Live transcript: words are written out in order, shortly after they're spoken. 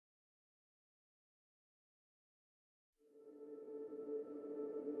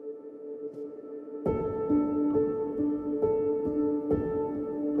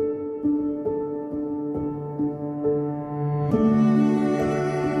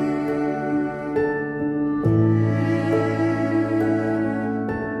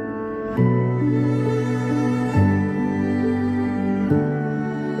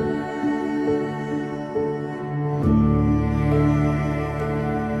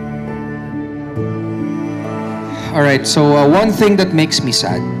Alright, so one thing that makes me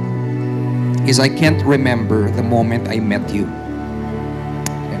sad is I can't remember the moment I met you.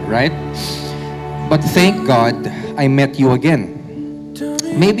 Right? But thank God I met you again.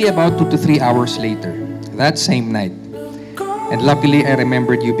 Maybe about 2 to 3 hours later, that same night. And luckily I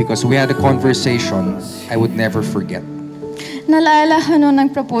remembered you because we had a conversation I would never forget. Naalala ko nung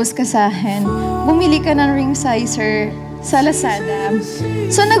nag-propose ka sa akin, bumili ka ng ring sizer sa Lazada.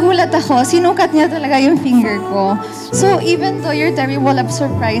 So nagulat ako, sinukat niya talaga yung finger ko. So even though you're terrible at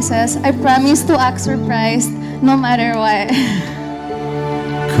surprises, I promise to act surprised no matter what.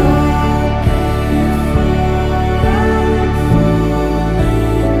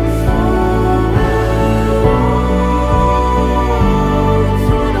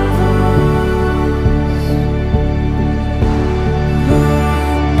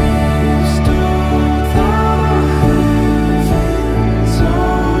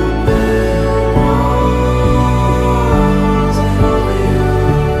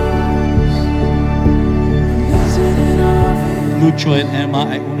 Lucho and Emma,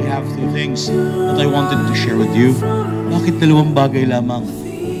 I only have 2 things that I wanted to share with you. Bakit 2 bagay lamang?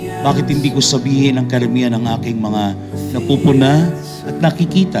 Bakit hindi ko sabihin ang karamihan ng aking mga napupuna at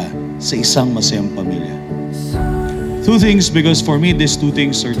nakikita sa isang masayang pamilya? 2 things because for me, these 2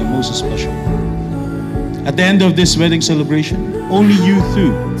 things are the most special. At the end of this wedding celebration, only you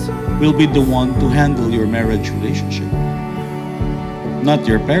 2 will be the one to handle your marriage relationship. Not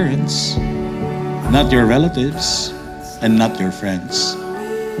your parents, not your relatives, and not your friends.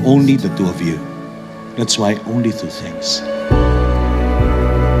 Only the 2 of you. That's why only 2 things.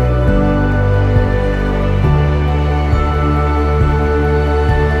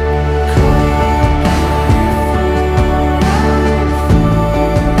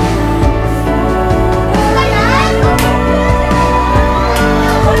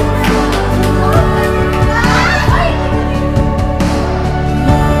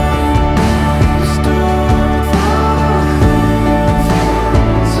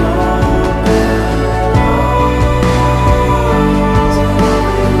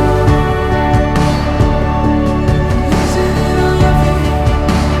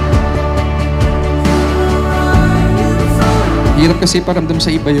 Hirap kasi paramdam sa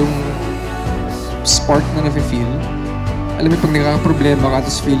iba yung spark na nafe-feel. Alam mo, pag nakaka-problema ka,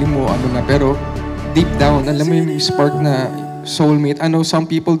 tapos feeling mo ano na, pero deep down, alam mo yung spark na soulmate. I know some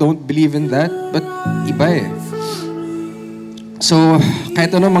people don't believe in that, but iba eh. So,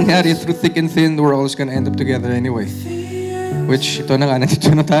 kahit ano mangyari, through thick and thin, we're always gonna end up together anyway. Which, ito na nga, nandito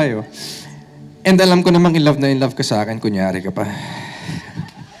na tayo. And alam ko namang in love ka sa akin, kunyari ka pa.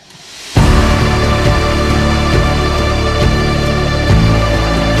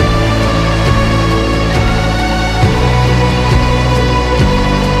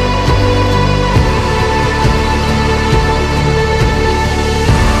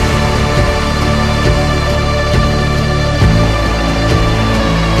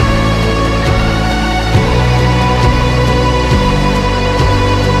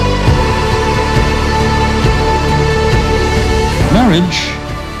 Marriage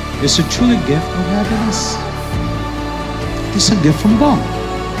is a truly gift of happiness. It is a gift from God.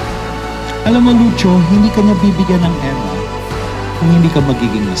 Alam mo, Lucho, hindi ka niya bibigyan ng Emma kung hindi ka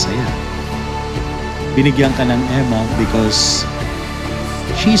magiging masaya. Binigyan ka ng Emma because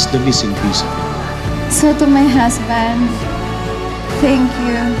she's the missing piece of it. So to my husband, thank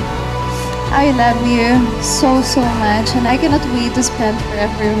you. I love you so much and I cannot wait to spend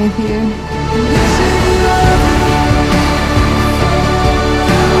forever with you.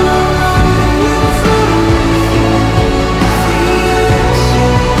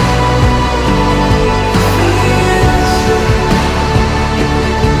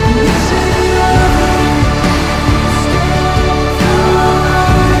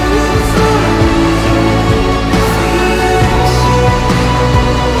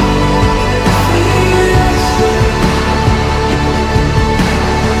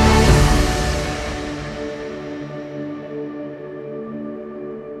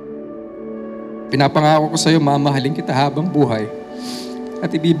 Pinapangako ko sa'yo, mamahalin kita habang buhay. At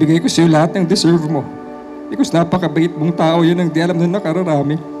ibibigay ko sa'yo lahat ng deserve mo. Because napakabait mong tao, yun ang di alam na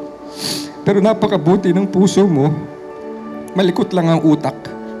nakararami. Pero napakabuti ng puso mo, malikot lang ang utak.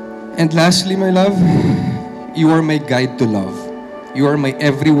 And lastly, my love, you are my guide to love. You are my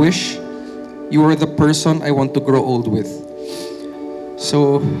every wish. You are the person I want to grow old with.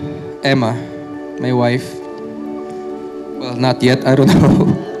 So, Emma, my wife, well, not yet, I don't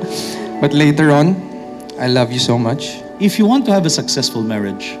know. But later on, I love you so much. If you want to have a successful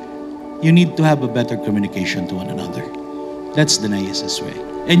marriage, you need to have a better communication to one another. That's the nicest way.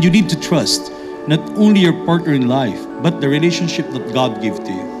 And you need to trust not only your partner in life, but the relationship that God gave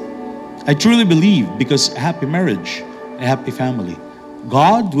to you. I truly believe, because a happy marriage, a happy family,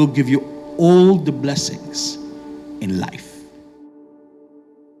 God will give you all the blessings in life.